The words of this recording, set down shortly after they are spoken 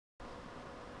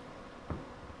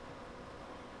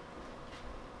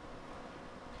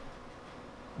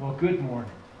Well, good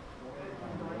morning.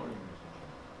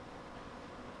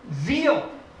 Zeal.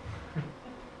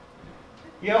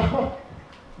 You know,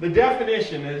 the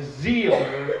definition is zeal,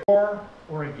 for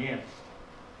or against.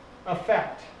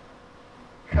 Affect,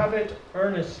 covet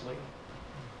earnestly,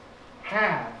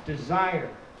 have, desire,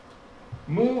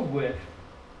 move with,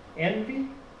 envy,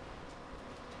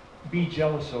 be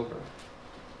jealous over.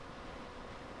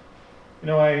 You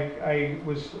know, I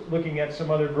was looking at some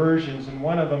other versions, and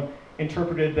one of them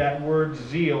interpreted that word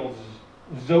zeal,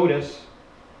 zealous,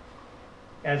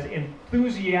 as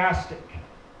enthusiastic.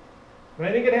 But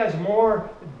I think it has more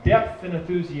depth than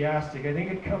enthusiastic. I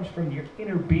think it comes from your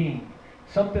inner being,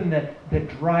 something that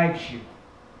drives you.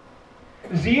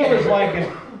 Zeal is like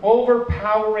an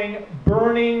overpowering,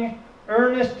 burning,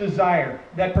 earnest desire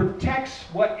that protects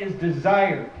what is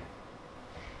desired,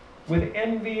 with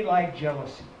envy like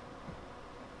jealousy.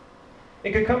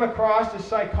 It could come across as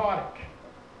psychotic.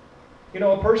 You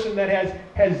know, a person that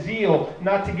has zeal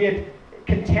not to get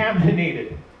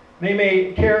contaminated. They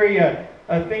may carry a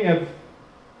thing of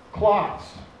cloths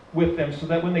with them so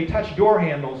that when they touch door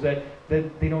handles that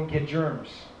they don't get germs.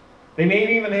 They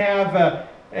may even have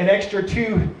an extra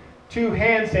two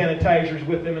hand sanitizers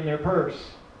with them in their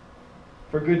purse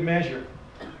for good measure.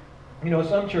 You know,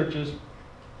 some churches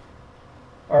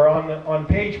are on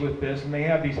page with this, and they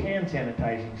have these hand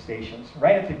sanitizing stations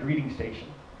right at the greeting station.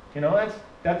 You know,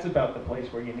 that's about the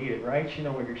place where you need it, right? You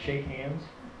know, where you shake hands.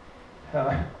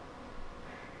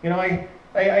 You know, I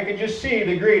could just see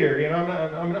the greeter. You know,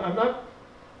 I'm not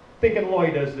thinking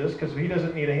Lloyd does this because he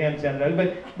doesn't need a hand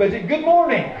sanitizer. But good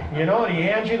morning, you know, and he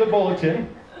hands you the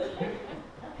bulletin.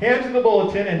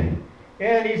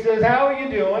 And he says, "How are you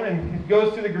doing?" And he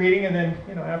goes through the greeting, and then,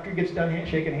 you know, after he gets done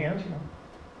shaking hands, you know,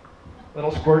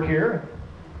 little squirt here.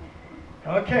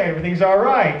 Okay, everything's all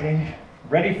right. And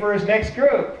ready for his next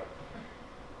group.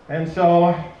 And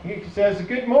so he says,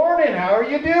 "Good morning, how are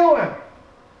you doing?"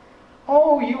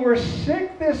 "Oh, you were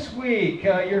sick this week,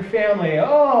 your family."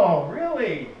 "Oh,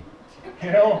 really?"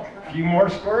 You know, a few more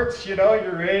squirts, you know,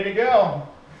 you're ready to go.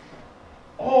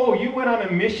 "Oh, you went on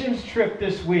a missions trip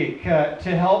this week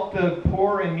to help the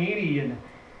poor and needy." And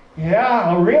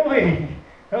 "Yeah, really?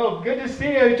 Oh, good to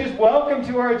see you. Just welcome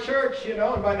to our church," you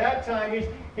know. And by that time,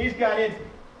 he's got his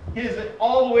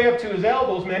all the way up to his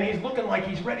elbows, man. He's looking like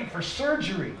he's ready for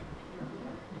surgery.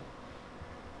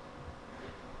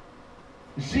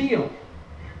 Zeal.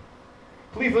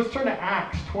 Please, let's turn to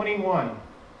Acts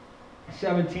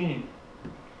 21:17.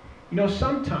 You know,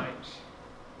 sometimes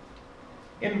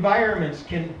environments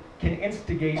can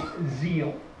instigate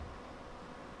zeal.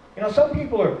 You know, some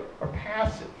people are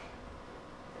passive.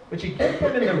 But you get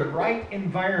them in the right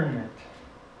environment,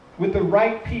 with the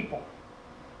right people,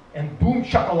 and boom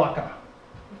shakalaka.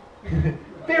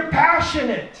 They're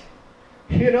passionate,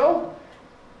 you know?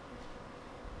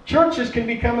 Churches can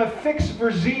become a fix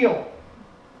for zeal.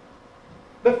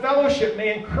 The fellowship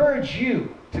may encourage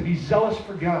you to be zealous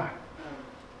for God.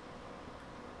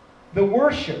 The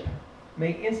worship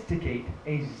may instigate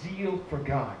a zeal for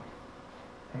God.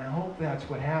 And I hope that's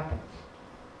what happens.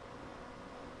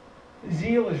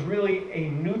 Zeal is really a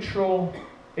neutral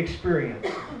experience.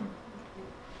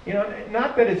 You know,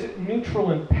 not that it's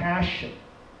neutral in passion,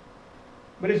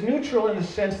 but it's neutral in the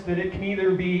sense that it can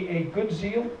either be a good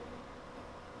zeal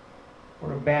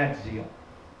or a bad zeal.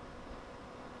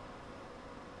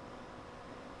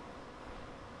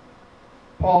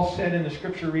 Paul said in the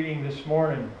scripture reading this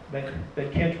morning that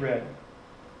Kent read,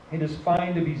 "It is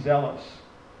fine to be zealous,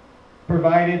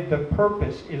 provided the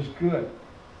purpose is good.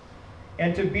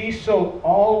 And to be so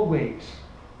always,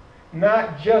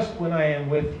 not just when I am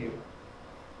with you."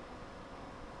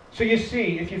 So you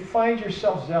see, if you find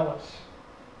yourself zealous,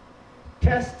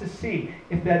 test to see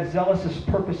if that zealous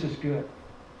purpose is good.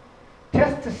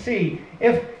 Test to see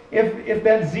if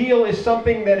that zeal is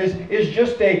something that is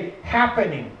just a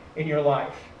happening in your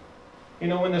life. You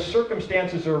know, when the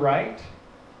circumstances are right,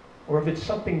 or if it's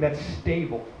something that's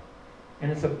stable,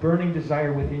 and it's a burning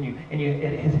desire within you, and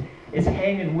it's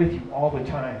hanging with you all the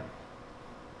time.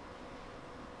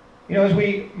 You know, as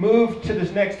we move to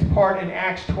this next part in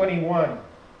Acts 21,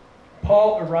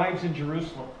 Paul arrives in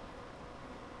Jerusalem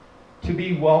to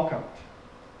be welcomed.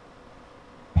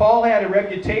 Paul had a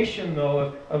reputation,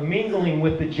 though, of mingling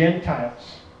with the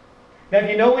Gentiles. Now, if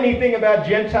you know anything about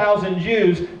Gentiles and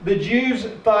Jews, the Jews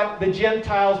thought the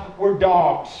Gentiles were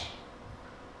dogs.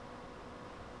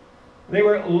 They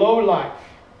were lowlife.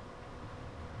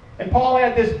 And Paul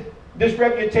had this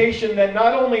reputation that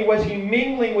not only was he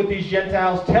mingling with these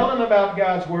Gentiles, telling them about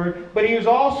God's Word, but he was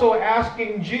also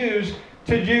asking Jews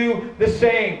to do the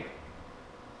same.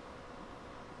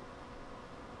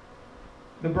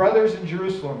 The brothers in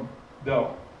Jerusalem,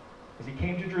 though, as he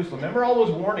came to Jerusalem, remember all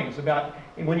those warnings about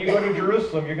when you go to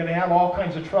Jerusalem, you're going to have all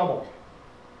kinds of trouble.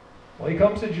 Well, he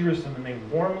comes to Jerusalem and they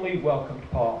warmly welcomed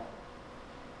Paul.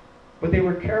 But they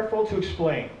were careful to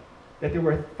explain that there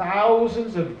were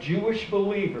thousands of Jewish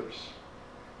believers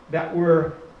that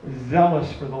were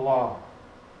zealous for the law.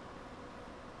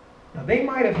 Now, they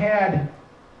might have had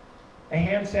a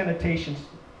hand sanitation,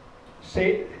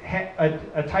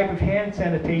 a type of hand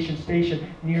sanitation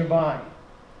station nearby.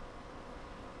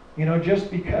 You know,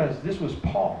 just because this was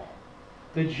Paul,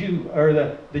 the Jew, or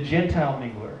the Gentile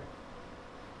mingler.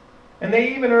 And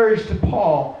they even urged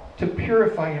Paul to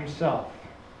purify himself.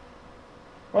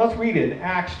 Well, let's read it in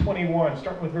Acts 21,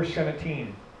 starting with verse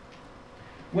 17.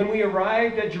 When we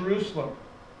arrived at Jerusalem,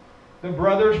 the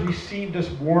brothers received us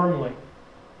warmly.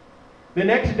 The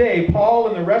next day, Paul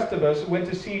and the rest of us went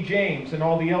to see James, and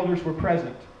all the elders were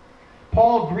present.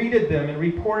 Paul greeted them and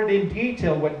reported in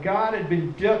detail what God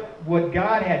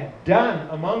had done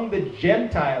among the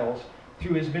Gentiles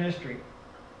through his ministry.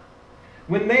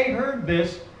 When they heard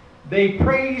this, they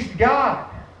praised God.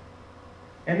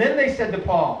 And then they said to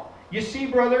Paul, "You see,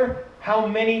 brother, how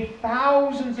many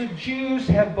thousands of Jews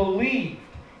have believed,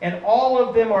 and all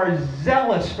of them are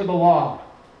zealous for the law.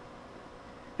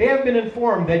 They have been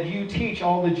informed that you teach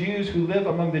all the Jews who live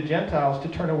among the Gentiles to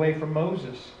turn away from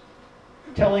Moses,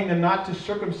 telling them not to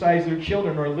circumcise their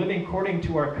children or living according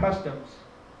to our customs.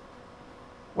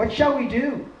 What shall we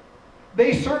do?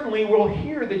 They certainly will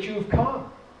hear that you have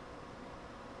come.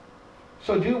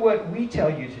 So do what we tell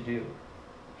you to do.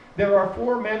 There are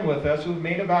 4 men with us who have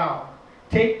made a vow.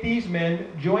 Take these men,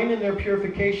 join in their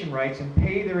purification rites, and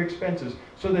pay their expenses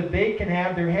so that they can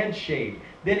have their heads shaved.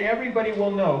 Then everybody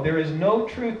will know there is no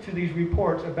truth to these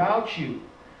reports about you,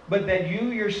 but that you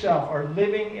yourself are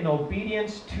living in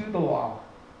obedience to the law.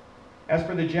 As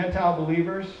for the Gentile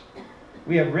believers,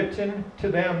 we have written to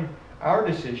them our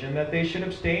decision that they should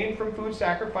abstain from food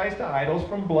sacrificed to idols,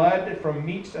 from blood, from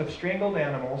meats of strangled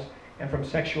animals, and from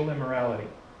sexual immorality."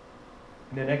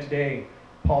 And the next day,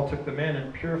 Paul took the men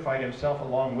and purified himself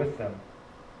along with them.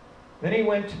 Then he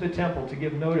went to the temple to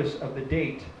give notice of the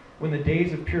date when the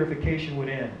days of purification would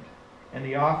end, and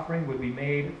the offering would be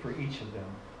made for each of them.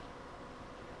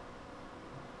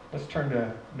 Let's turn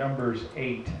to Numbers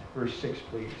 8, verse 6,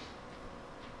 please.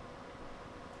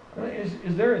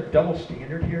 Is there a double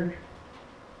standard here?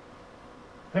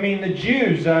 I mean, the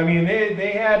Jews,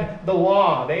 they had the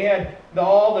law. They had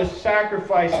all the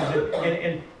sacrifices,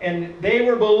 and they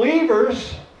were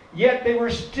believers, yet they were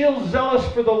still zealous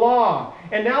for the law.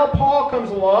 And now Paul comes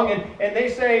along, and they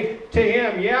say to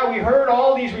him, "Yeah, we heard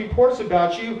all these reports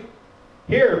about you.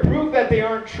 Here, prove that they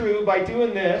aren't true by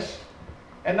doing this.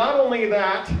 And not only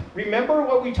that, remember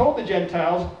what we told the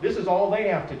Gentiles, this is all they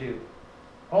have to do.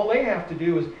 All they have to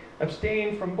do is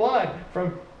abstain from blood,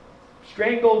 from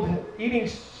eating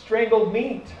strangled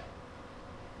meat,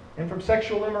 and from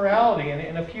sexual immorality,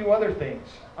 and a few other things.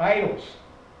 Idols.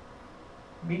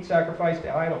 Meat sacrificed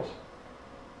to idols."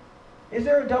 Is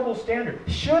there a double standard?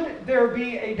 Should there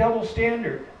be a double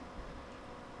standard?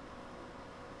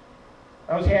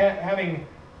 I was having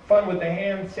fun with the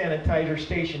hand sanitizer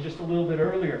station just a little bit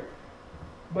earlier.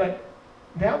 But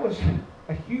that was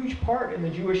a huge part in the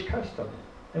Jewish custom.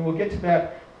 And we'll get to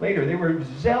that later. They were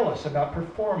zealous about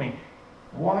performing,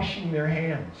 washing their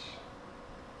hands.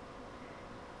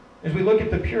 As we look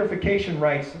at the purification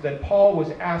rites that Paul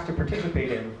was asked to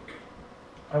participate in,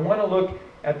 I want to look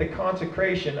at the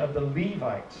consecration of the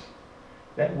Levites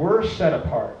that were set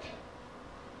apart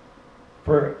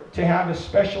to have a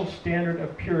special standard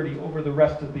of purity over the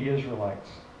rest of the Israelites.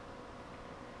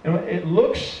 And it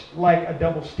looks like a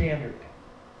double standard.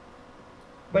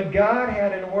 But God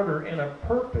had an order and a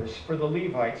purpose for the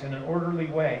Levites in an orderly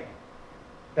way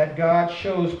that God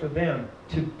chose for them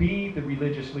to be the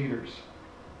religious leaders.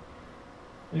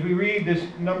 As we read this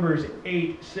Numbers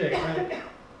 8:6,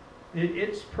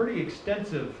 it's pretty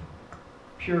extensive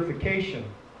purification.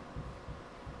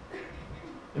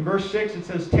 In verse 6 it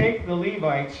says, "Take the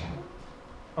Levites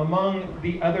among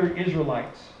the other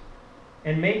Israelites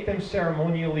and make them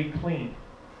ceremonially clean.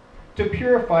 To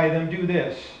purify them, do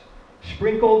this: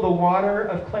 sprinkle the water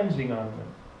of cleansing on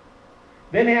them.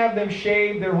 Then have them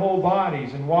shave their whole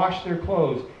bodies and wash their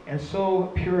clothes, and so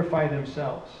purify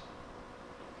themselves."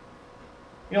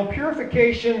 You know,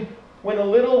 purification went a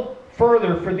little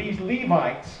further for these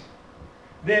Levites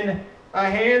than a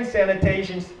hand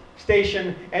sanitation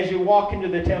station as you walk into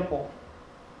the temple.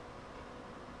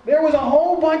 There was a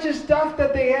whole bunch of stuff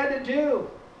that they had to do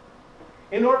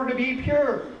in order to be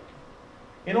pure,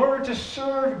 in order to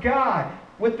serve God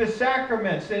with the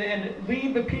sacraments and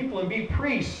lead the people and be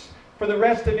priests for the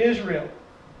rest of Israel.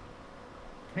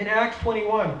 In Acts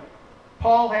 21,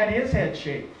 Paul had his head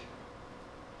shaved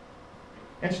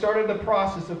and started the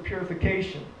process of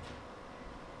purification.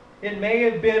 It may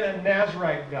have been a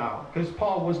Nazirite vow, because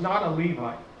Paul was not a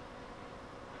Levite.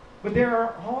 But there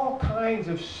are all kinds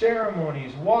of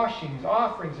ceremonies, washings,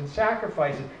 offerings, and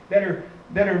sacrifices that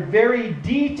are very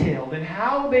detailed in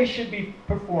how they should be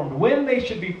performed, when they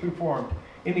should be performed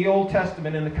in the Old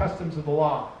Testament and the customs of the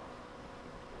law.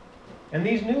 And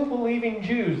these new believing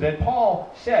Jews that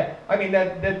Paul said,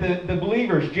 that the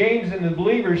believers, James and the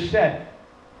believers said,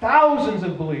 thousands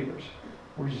of believers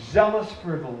were zealous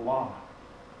for the law.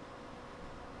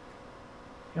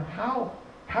 Now,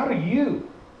 how do you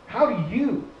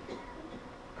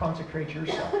consecrate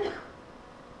yourself?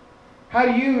 How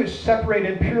do you separate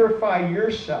and purify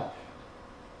yourself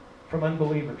from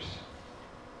unbelievers?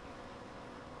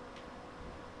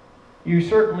 You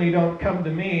certainly don't come to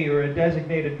me or a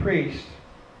designated priest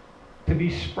to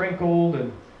be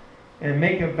sprinkled and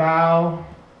make a vow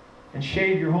and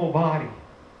shave your whole body.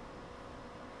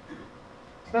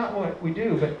 It's not what we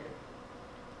do, but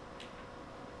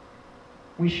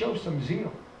we show some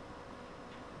zeal.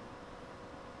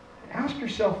 Ask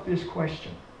yourself this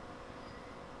question.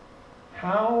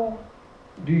 How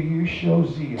do you show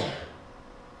zeal?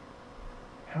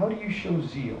 How do you show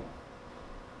zeal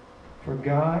for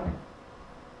God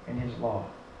and His law?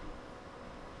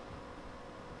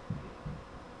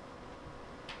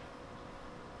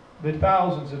 The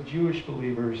thousands of Jewish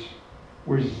believers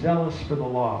were zealous for the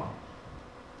law.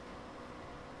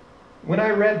 When I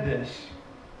read this,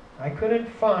 I couldn't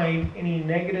find any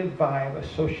negative vibe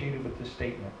associated with the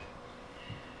statement.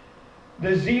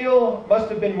 The zeal must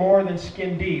have been more than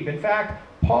skin deep. In fact,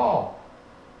 Paul,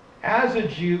 as a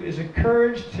Jew, is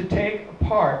encouraged to take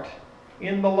part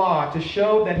in the law to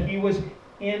show that he was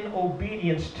in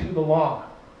obedience to the law.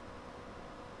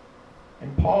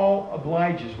 And Paul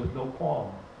obliges with no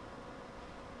qualm.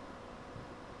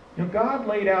 God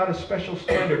laid out a special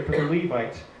standard for the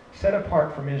Levites set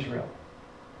apart from Israel.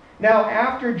 Now,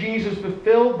 after Jesus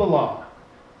fulfilled the law,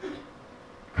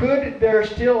 could there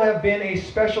still have been a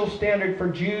special standard for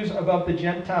Jews above the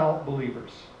Gentile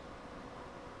believers?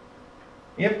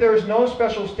 If there is no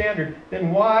special standard,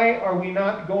 then why are we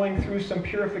not going through some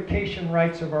purification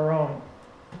rites of our own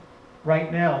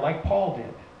right now, like Paul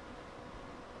did?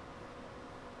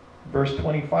 Verse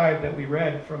 25 that we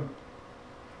read from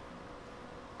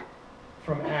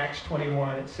Acts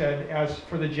 21, it said, "As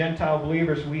for the Gentile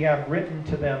believers, we have written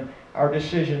to them our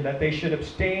decision that they should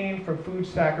abstain from food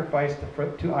sacrificed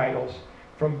to idols,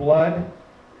 from blood,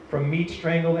 from meat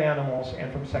strangled animals,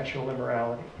 and from sexual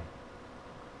immorality."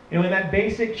 In that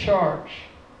basic charge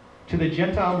to the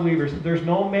Gentile believers, there's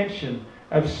no mention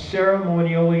of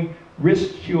ceremonially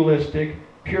ritualistic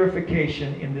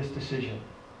purification in this decision.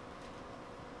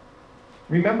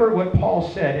 Remember what Paul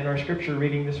said in our scripture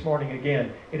reading this morning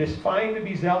again. It is fine to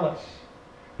be zealous,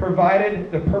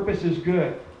 provided the purpose is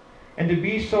good, and to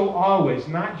be so always,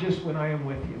 not just when I am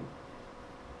with you.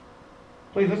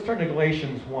 Please, let's turn to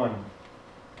Galatians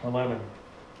 1:11.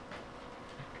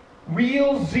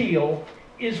 Real zeal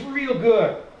is real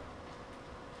good.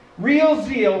 Real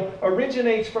zeal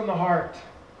originates from the heart.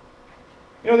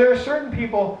 There are certain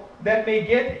people that may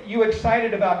get you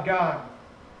excited about God,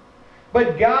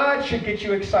 but God should get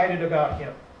you excited about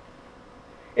Him.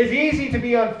 It's easy to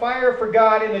be on fire for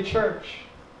God in the church.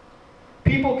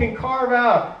 People can carve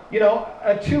out,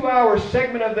 a 2-hour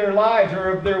segment of their lives or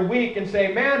of their week and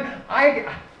say, man, I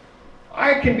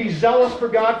can be zealous for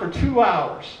God for 2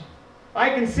 hours. I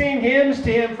can sing hymns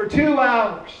to Him for 2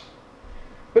 hours.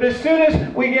 But as soon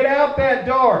as we get out that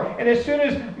door, and as soon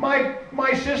as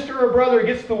my sister or brother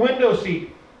gets the window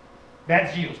seat,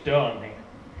 that zeal's done, man.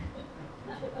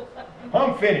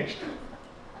 I'm finished.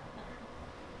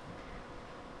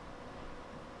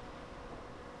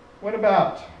 What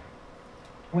about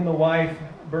when the wife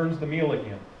burns the meal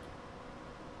again?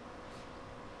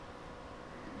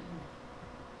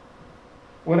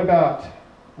 What about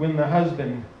when the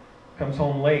husband comes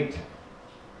home late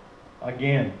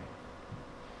again?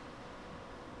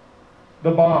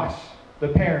 The boss, the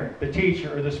parent, the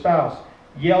teacher, or the spouse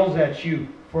yells at you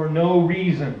for no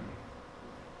reason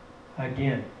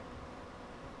again.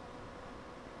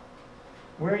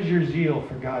 Where's your zeal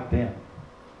for God then?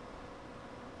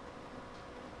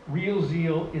 Real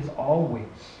zeal is always.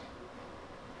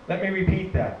 Let me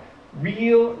repeat that.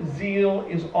 Real zeal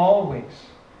is always.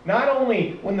 Not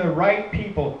only when the right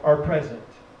people are present,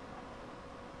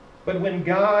 but when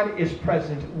God is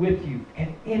present with you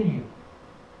and in you.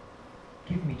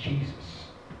 Give me Jesus.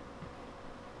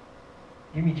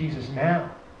 Give me Jesus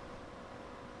now.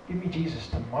 Give me Jesus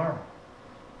tomorrow.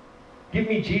 Give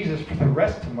me Jesus for the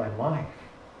rest of my life.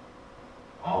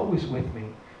 Always with me,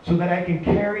 so that I can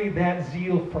carry that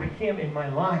zeal for Him in my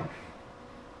life.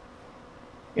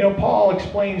 You know, Paul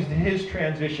explains his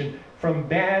transition from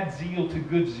bad zeal to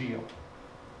good zeal.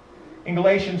 In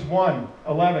Galatians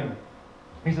 1:11,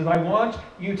 he says, I want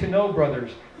you to know,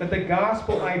 brothers, that the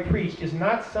gospel I preached is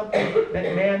not something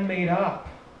that man made up.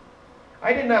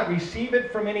 I did not receive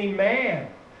it from any man,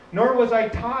 nor was I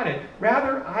taught it.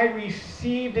 Rather, I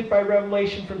received it by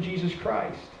revelation from Jesus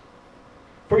Christ.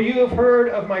 For you have heard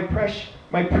of my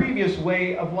previous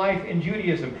way of life in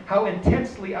Judaism, how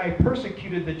intensely I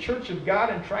persecuted the church of God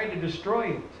and tried to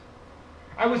destroy it.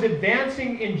 I was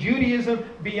advancing in Judaism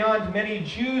beyond many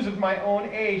Jews of my own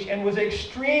age and was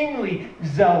extremely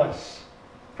zealous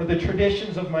for the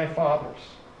traditions of my fathers.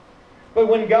 But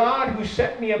when God, who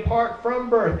set me apart from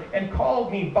birth and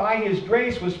called me by His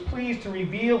grace, was pleased to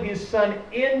reveal His Son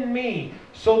in me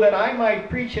so that I might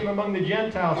preach Him among the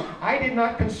Gentiles, I did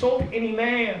not consult any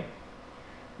man,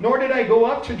 nor did I go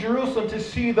up to Jerusalem to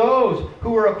see those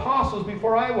who were apostles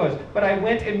before I was, but I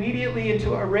went immediately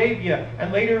into Arabia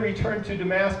and later returned to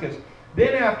Damascus.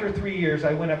 Then after 3 years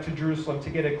I went up to Jerusalem to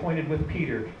get acquainted with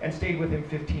Peter and stayed with him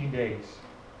 15 days.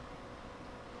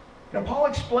 Now Paul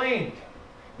explained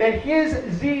that his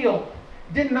zeal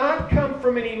did not come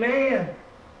from any man,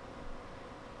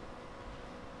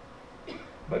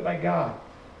 but by God.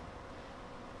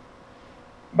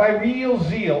 By real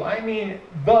zeal, I mean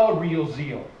the real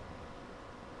zeal.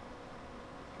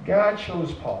 God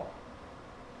chose Paul.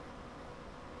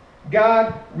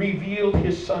 God revealed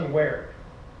His Son where?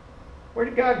 Where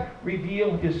did God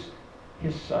reveal His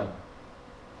Son?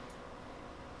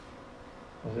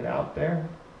 Was it out there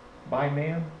by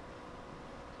man?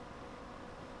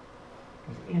 It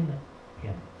was in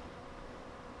Him.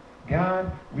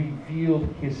 God revealed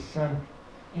His Son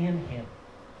in Him.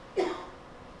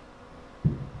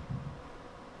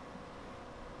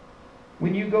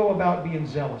 When you go about being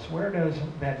zealous, where does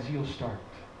that zeal start?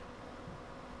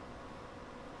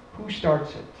 Who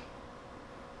starts it?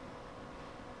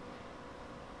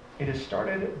 It is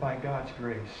started by God's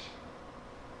grace.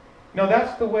 Now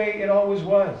that's the way it always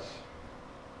was.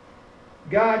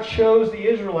 God chose the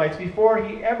Israelites before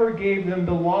He ever gave them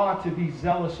the law to be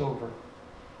zealous over.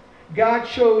 God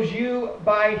chose you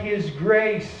by His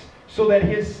grace so that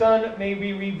His Son may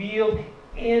be revealed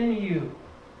in you.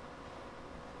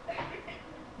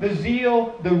 The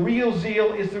zeal, the real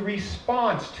zeal, is the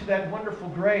response to that wonderful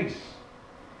grace.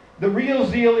 The real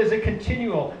zeal is a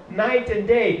continual, night and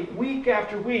day, week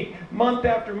after week, month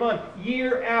after month,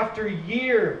 year after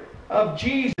year of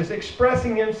Jesus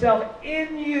expressing Himself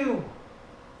in you.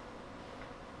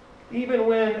 Even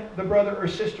when the brother or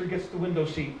sister gets the window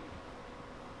seat,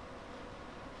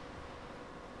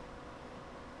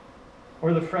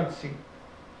 or the front seat.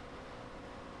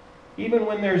 Even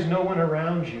when there's no one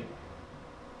around you,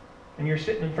 and you're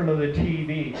sitting in front of the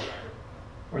TV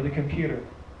or the computer.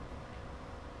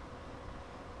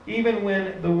 Even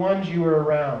when the ones you are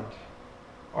around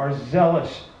are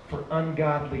zealous for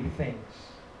ungodly things.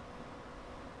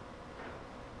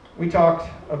 We talked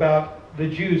about the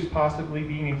Jews possibly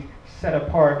being set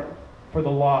apart for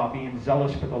the law, being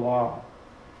zealous for the law,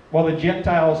 while the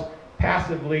Gentiles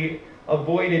passively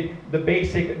avoided the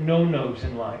basic no-nos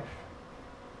in life.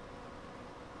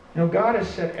 You know, God has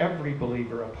set every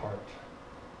believer apart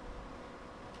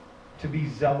to be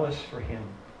zealous for Him.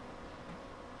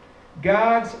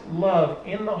 God's love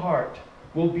in the heart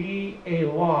will be a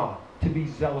law to be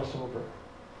zealous over.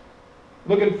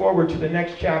 Looking forward to the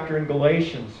next chapter in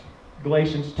Galatians.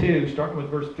 Galatians 2, starting with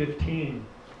verse 15.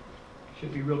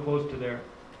 Should be real close to there.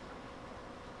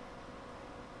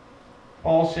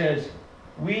 Paul says,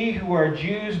 "We who are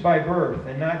Jews by birth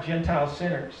and not Gentile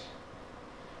sinners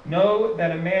know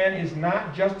that a man is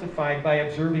not justified by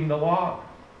observing the law,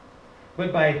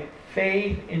 but by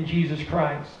faith in Jesus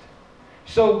Christ.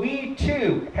 So we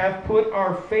too have put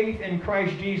our faith in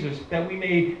Christ Jesus, that we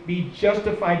may be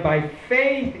justified by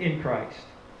faith in Christ,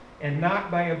 and not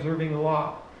by observing the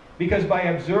law. Because by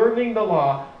observing the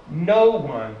law, no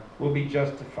one will be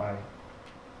justified."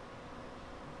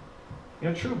 You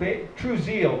know, true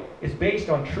zeal is based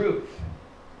on truth.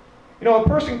 You know, a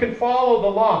person can follow the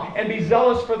law and be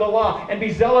zealous for the law and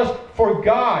be zealous for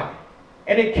God.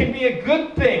 And it can be a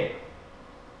good thing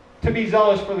to be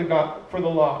zealous for the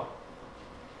law.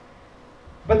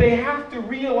 But they have to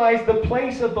realize the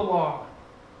place of the law.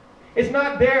 It's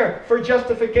not there for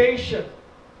justification.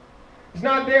 It's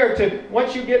not there to,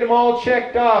 once you get them all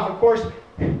checked off, of course,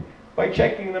 by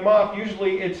checking them off,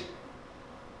 usually it's,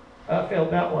 I failed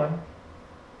that one.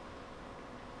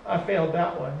 I failed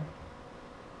that one.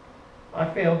 I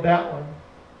failed that one.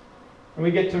 And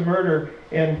we get to murder,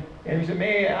 and he said,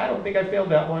 I don't think I failed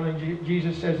that one. And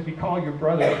Jesus says, if you call your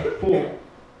brother a fool,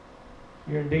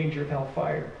 you're in danger of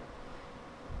hellfire.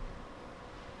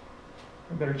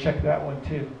 I better check that one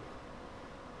too.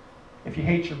 If you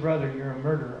hate your brother, you're a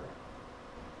murderer.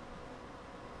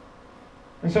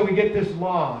 And so we get this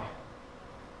law.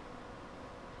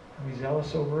 Are we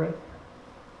zealous over it?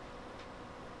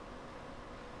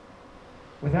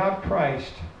 Without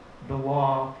Christ, the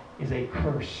law is a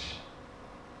curse.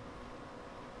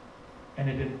 And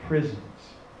it imprisons.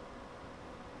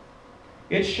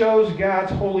 It shows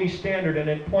God's holy standard, and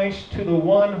it points to the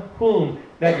one whom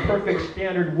that perfect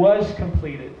standard was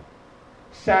completed,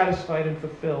 satisfied, and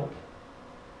fulfilled.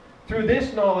 Through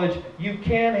this knowledge, you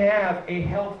can have a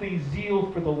healthy zeal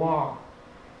for the law.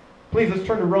 Please, let's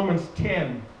turn to Romans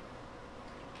 10.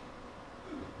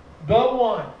 The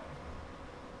one,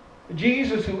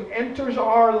 Jesus, who enters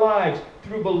our lives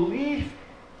through belief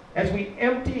as we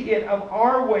empty it of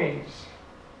our ways,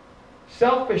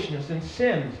 selfishness, and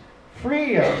sins,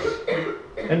 free us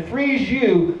and frees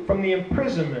you from the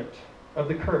imprisonment of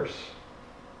the curse.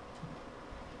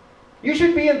 You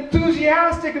should be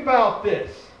enthusiastic about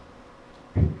this.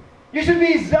 You should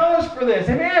be zealous for this.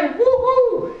 And man,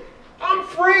 woohoo! I'm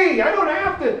free. I don't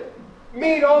have to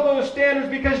meet all those standards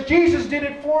because Jesus did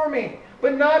it for me.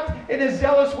 But not in a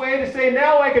zealous way to say,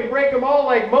 now I can break them all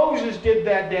like Moses did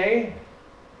that day.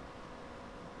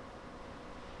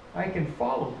 I can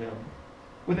follow them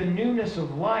with a newness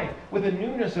of life, with a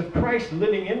newness of Christ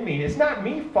living in me. It's not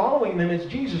me following them, it's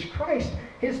Jesus Christ,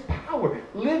 His power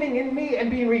living in me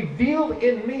and being revealed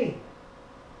in me.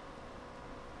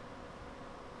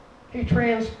 He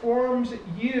transforms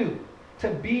you to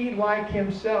be like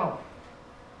Himself.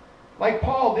 Like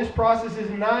Paul, this process is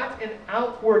not an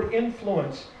outward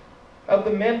influence of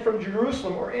the men from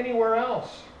Jerusalem or anywhere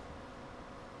else.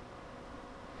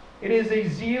 It is a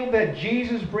zeal that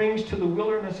Jesus brings to the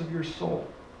wilderness of your soul.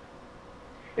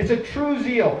 It's a true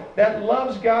zeal that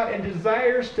loves God and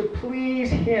desires to please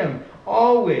Him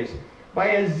always by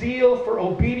a zeal for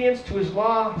obedience to His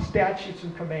law, statutes,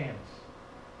 and commands.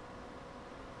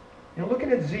 Now,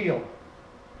 looking at zeal,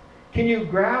 can you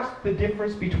grasp the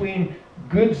difference between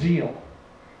good zeal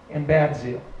and bad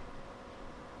zeal?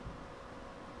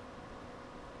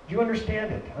 Do you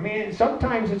understand it? I mean,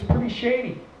 sometimes it's pretty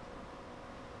shady.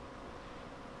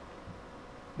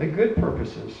 The good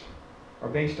purposes are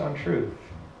based on truth.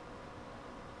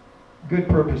 Good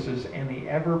purposes and the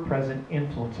ever-present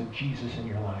influence of Jesus in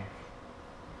your life.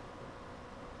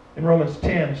 In Romans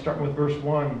 10, starting with verse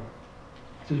 1,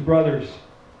 it says, brothers,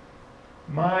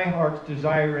 my heart's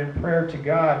desire and prayer to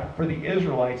God for the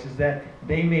Israelites is that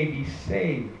they may be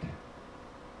saved.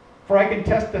 For I can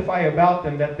testify about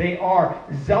them that they are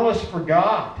zealous for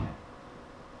God.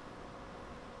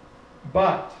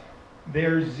 But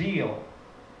their zeal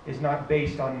is not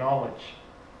based on knowledge,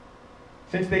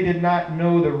 since they did not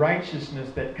know the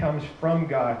righteousness that comes from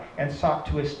God and sought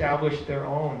to establish their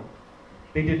own.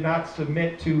 They did not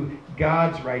submit to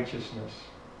God's righteousness.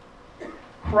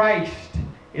 Christ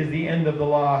is the end of the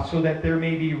law, so that there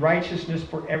may be righteousness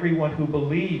for everyone who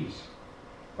believes.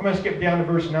 I'm going to skip down to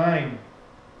verse 9.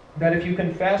 That if you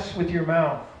confess with your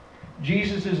mouth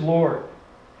Jesus is Lord,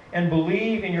 and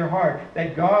believe in your heart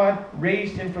that God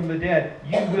raised Him from the dead,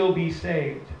 you will be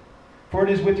saved. For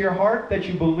it is with your heart that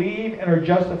you believe and are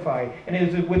justified, and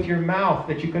it is with your mouth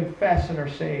that you confess and are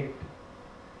saved.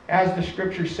 As the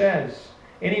Scripture says,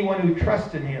 anyone who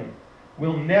trusts in Him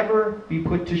will never be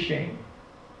put to shame.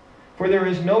 For there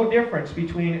is no difference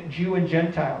between Jew and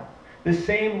Gentile. The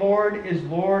same Lord is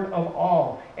Lord of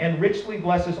all, and richly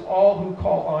blesses all who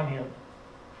call on Him.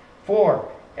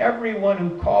 For everyone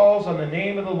who calls on the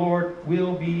name of the Lord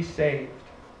will be saved.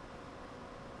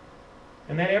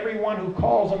 And that everyone who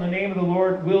calls on the name of the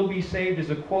Lord will be saved is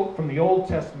a quote from the Old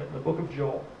Testament in the book of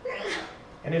Joel.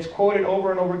 And it's quoted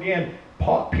over and over again.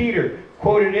 Peter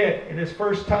quoted it in his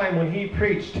first time when he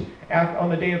preached on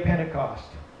the day of Pentecost.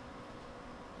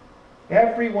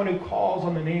 Everyone who calls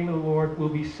on the name of the Lord will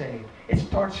be saved. It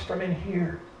starts from in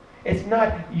here. It's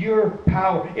not your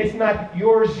power. It's not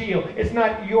your zeal. It's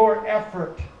not your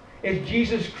effort. It's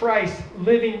Jesus Christ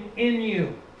living in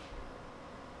you.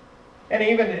 And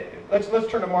even, let's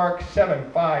turn to Mark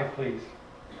 7:5, please.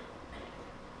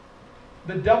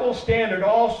 The double standard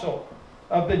also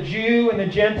of the Jew and the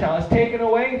Gentile is taken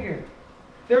away here.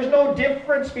 There's no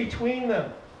difference between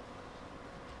them.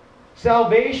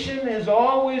 Salvation has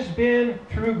always been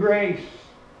through grace.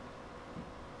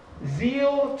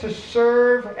 Zeal to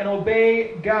serve and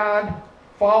obey God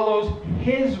follows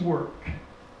His work.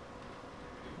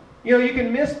 You know, you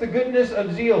can miss the goodness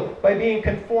of zeal by being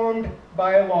conformed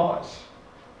by laws.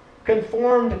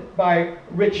 conformed by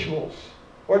rituals,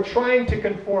 or trying to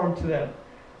conform to them,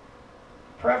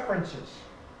 preferences,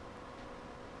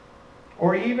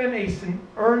 or even a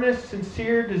earnest,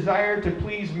 sincere desire to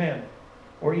please men,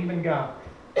 or even God.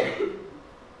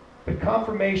 But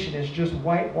confirmation is just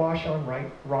whitewash on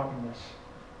rottenness.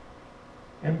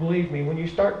 And believe me, when you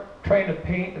start trying to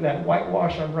paint that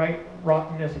whitewash on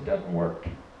rottenness, it doesn't work.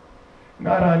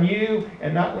 Not on you,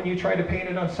 and not when you try to paint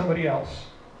it on somebody else.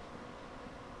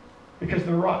 Because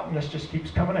the rottenness just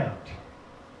keeps coming out.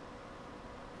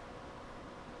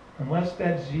 Unless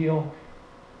that zeal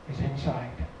is inside.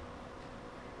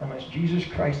 Unless Jesus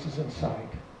Christ is inside.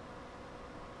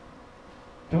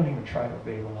 Don't even try to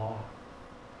obey the law.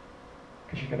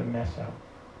 Because you're going to mess up.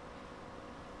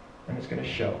 And it's going to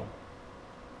show.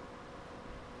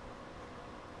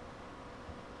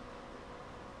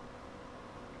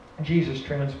 Jesus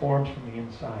transforms from the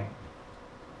inside.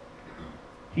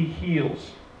 He heals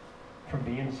from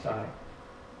the inside.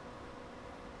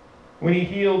 When he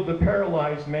healed the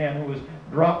paralyzed man who was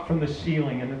dropped from the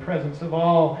ceiling in the presence of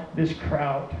all this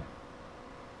crowd,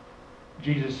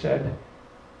 Jesus said,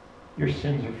 "Your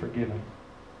sins are forgiven."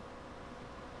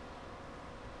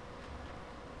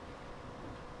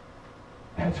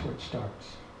 That's where it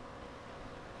starts.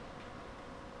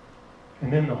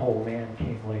 And then the whole man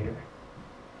came later.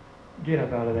 Get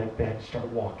up out of that bed and start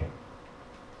walking.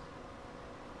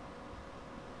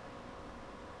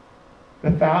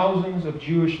 The thousands of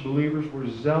Jewish believers were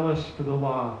zealous for the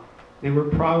law. They were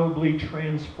probably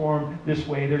transformed this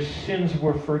way. Their sins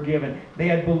were forgiven. They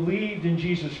had believed in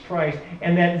Jesus Christ,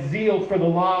 and that zeal for the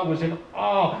law was in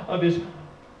awe of his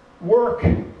work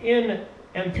in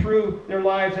and through their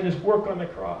lives and his work on the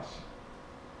cross.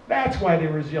 That's why they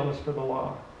were zealous for the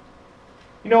law.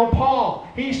 You know, Paul,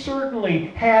 he certainly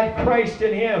had Christ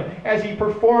in him as he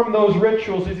performed those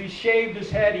rituals, as he shaved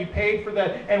his head, he paid for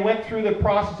that, and went through the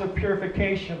process of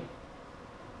purification.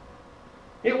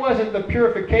 It wasn't the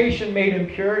purification made him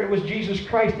pure, it was Jesus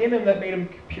Christ in him that made him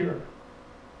pure.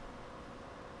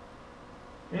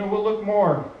 You know, we'll look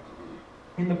more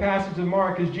in the passage of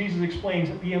Mark as Jesus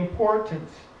explains the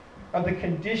importance of the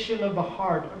condition of the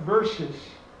heart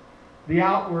versus the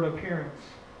outward appearance.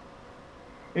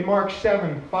 In Mark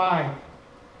 7:5,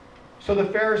 so the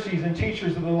Pharisees and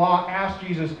teachers of the law asked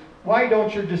Jesus, "Why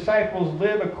don't your disciples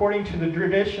live according to the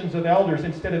traditions of elders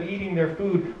instead of eating their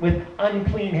food with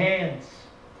unclean hands?"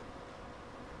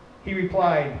 He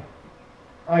replied,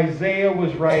 "Isaiah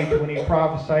was right when he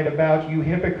prophesied about you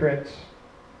hypocrites.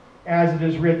 As it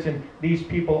is written, these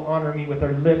people honor me with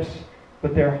their lips,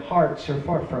 but their hearts are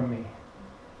far from me.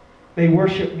 They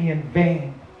worship me in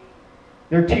vain.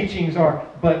 Their teachings are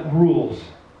but rules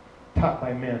taught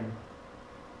by men."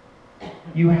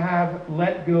 You have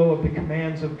let go of the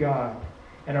commands of God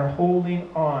and are holding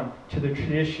on to the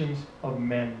traditions of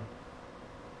men.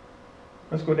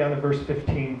 Let's go down to verse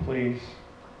 15, please.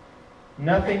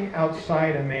 Nothing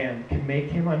outside a man can make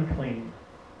him unclean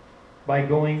by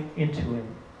going into him.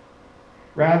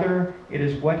 Rather, it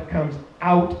is what comes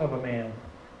out of a man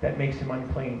that makes him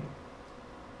unclean.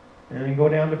 And then go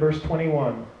down to verse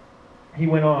 21. He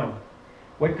went on,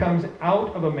 "What comes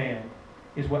out of a man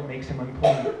is what makes him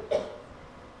unclean.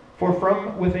 For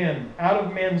from within, out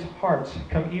of men's hearts,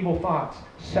 come evil thoughts,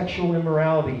 sexual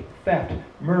immorality, theft,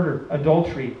 murder,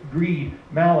 adultery, greed,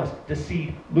 malice,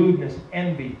 deceit, lewdness,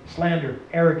 envy, slander,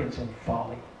 arrogance, and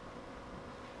folly.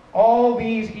 All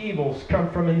these evils come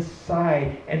from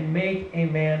inside and make a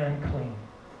man unclean."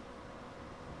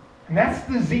 And that's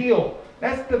the zeal.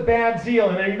 That's the bad zeal.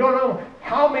 And you don't know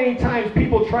how many times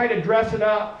people try to dress it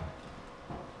up.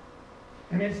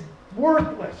 And it's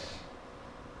worthless.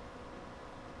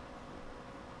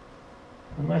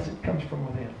 Unless it comes from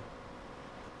within.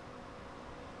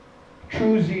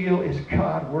 True zeal is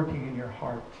God working in your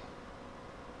heart.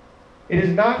 It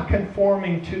is not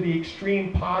conforming to the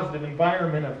extreme positive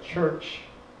environment of church.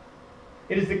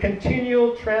 It is the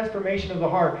continual transformation of the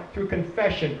heart through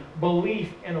confession,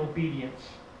 belief, and obedience.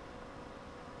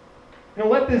 Now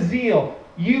let the zeal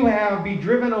you have be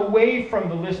driven away from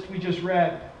the list we just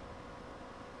read.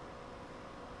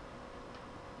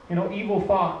 You know, evil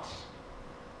thoughts.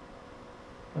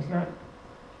 That's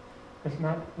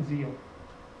not zeal.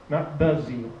 Not the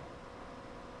zeal.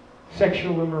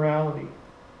 Sexual immorality.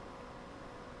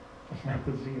 That's not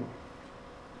the zeal.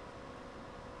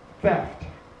 Theft.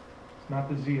 It's not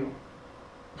the zeal.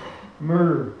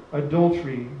 Murder,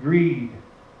 adultery, greed,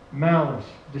 malice,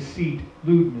 deceit,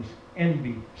 lewdness,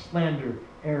 envy, slander,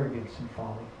 arrogance, and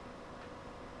folly.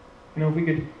 You know,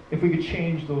 if we could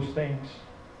change those things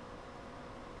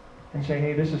and say,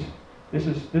 hey, this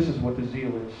is what the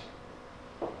zeal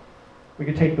is. We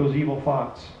could take those evil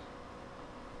thoughts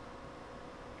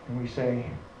And we say,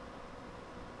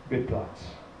 good thoughts.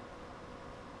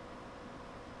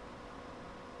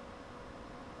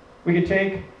 We could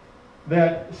take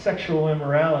that sexual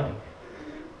immorality.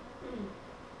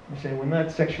 We say, when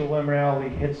that sexual immorality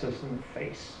hits us in the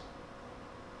face,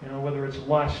 whether it's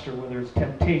lust or whether it's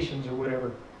temptations or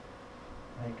whatever,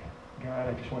 like, God,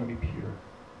 I just want to be pure.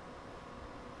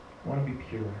 I want to be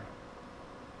pure.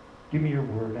 Give me your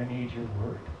word. I need your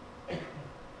word.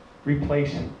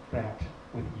 Replace that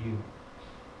with you.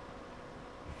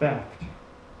 Theft.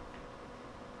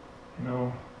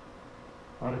 A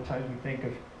lot of times we think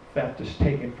of theft as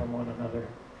taken from one another.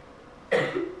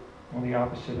 Well, the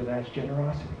opposite of that is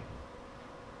generosity.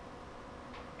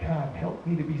 God, help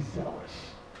me to be zealous.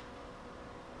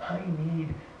 I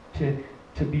need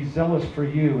to be zealous for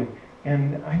you,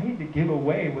 and I need to give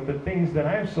away with the things that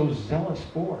I am so zealous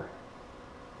for.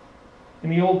 In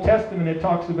the Old Testament, it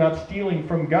talks about stealing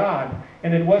from God,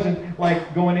 and it wasn't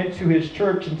like going into His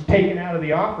church and taking out of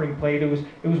the offering plate. It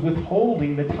was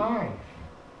withholding the tithe.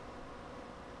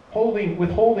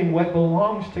 Withholding what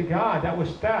belongs to God. That was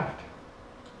theft.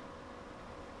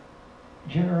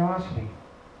 Generosity.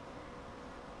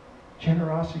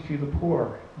 Generosity to the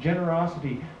poor.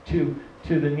 Generosity to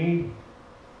the needy.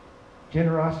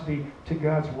 Generosity to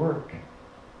God's work.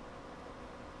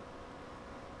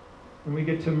 When we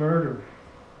get to murder,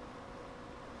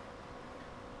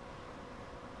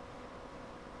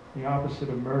 the opposite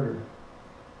of murder,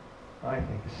 I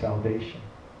think, is salvation.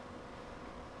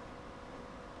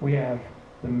 We have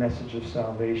the message of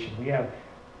salvation. We have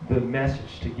the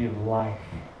message to give life.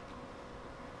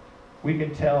 We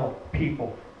can tell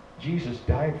people, Jesus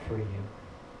died for you.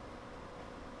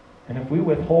 And if we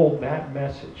withhold that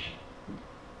message,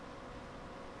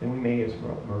 then we may as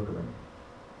well murder him.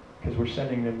 Because we're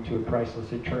sending them to a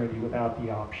Christless eternity without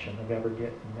the option of ever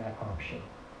getting that option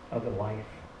of the life.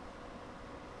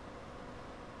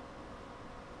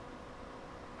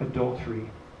 Adultery.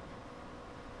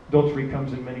 Adultery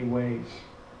comes in many ways.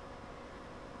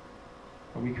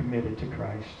 Are we committed to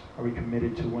Christ? Are we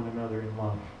committed to one another in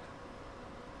love?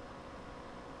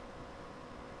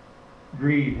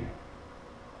 Greed.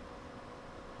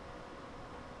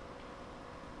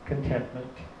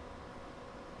 Contentment.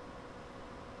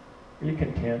 Are you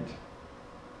content?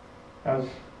 I was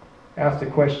asked a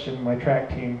question, my track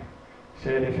team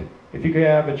said, if you could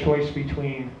have a choice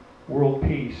between world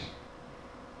peace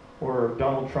or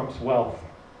Donald Trump's wealth,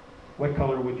 what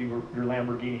color would your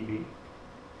Lamborghini be?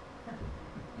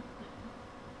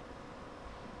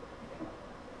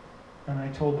 And I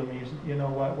told them, you know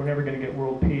what, we're never going to get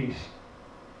world peace.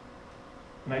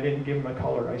 And I didn't give him a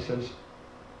color. I says,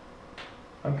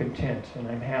 I'm content and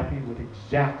I'm happy with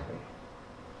exactly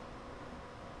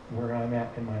where I'm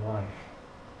at in my life.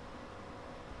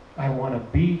 I want to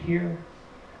be here.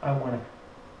 I want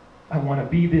to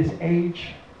be this age.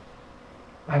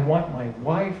 I want my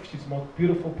wife. She's the most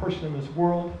beautiful person in this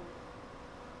world.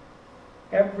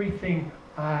 Everything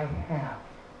I have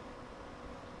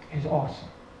is awesome.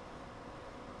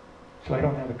 So I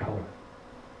don't have a color.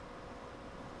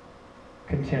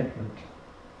 Contentment.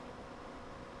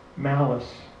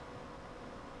 Malice.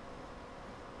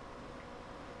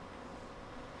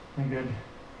 I think that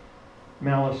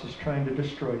malice is trying to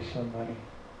destroy somebody.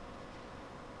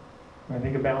 And I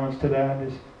think a balance to that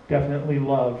is definitely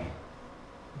love,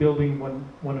 building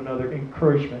one another,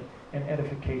 encouragement and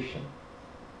edification.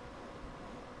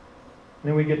 And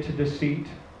then we get to deceit,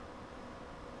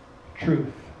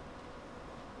 truth.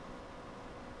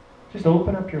 Just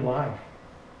open up your life.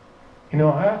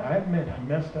 I admit I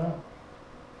messed up.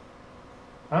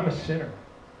 I'm a sinner.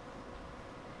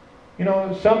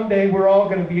 Someday we're all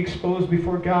going to be exposed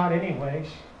before God anyways.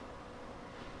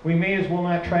 We may as well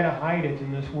not try to hide it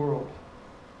in this world.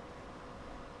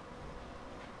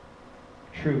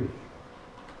 Truth.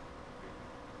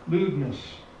 Lewdness.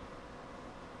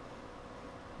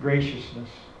 Graciousness.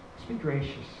 Let's be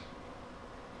gracious.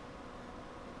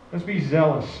 Let's be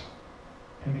zealous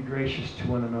and be gracious to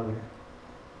one another.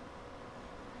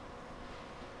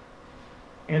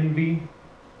 Envy.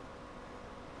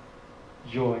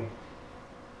 Joy.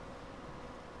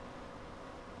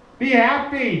 Be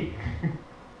happy.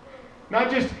 Not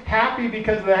just happy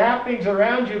because of the happenings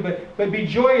around you, but be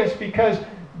joyous because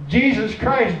Jesus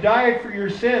Christ died for your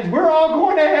sins. We're all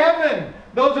going to heaven.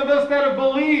 Those of us that have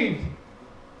believed.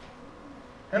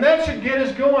 And that should get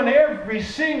us going every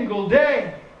single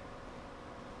day.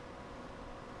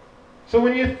 So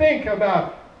when you think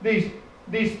about these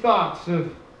thoughts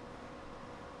of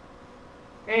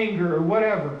anger or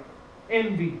whatever,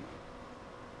 envy,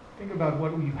 think about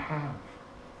what you have.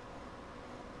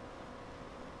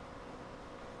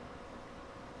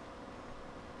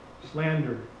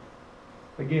 slander.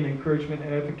 Again, encouragement,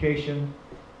 edification,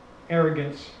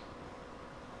 arrogance,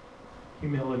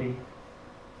 humility.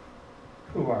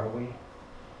 Who are we?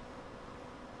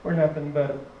 We're nothing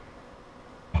but a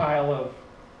pile of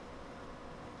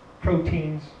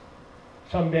proteins.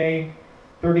 Someday,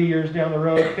 30 years down the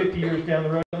road, 50 years down the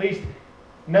road, at least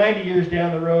 90 years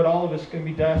down the road, all of us can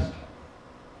be dust.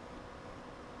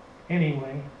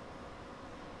 Anyway,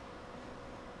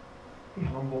 be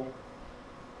humble.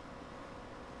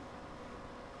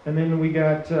 And then we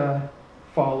got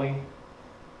folly,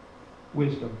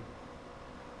 wisdom.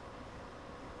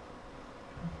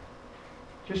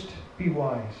 Just be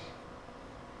wise.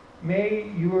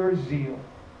 May your zeal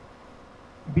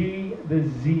be the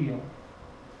zeal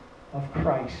of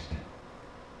Christ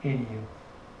in you.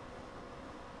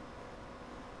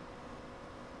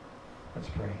 Let's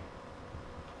pray.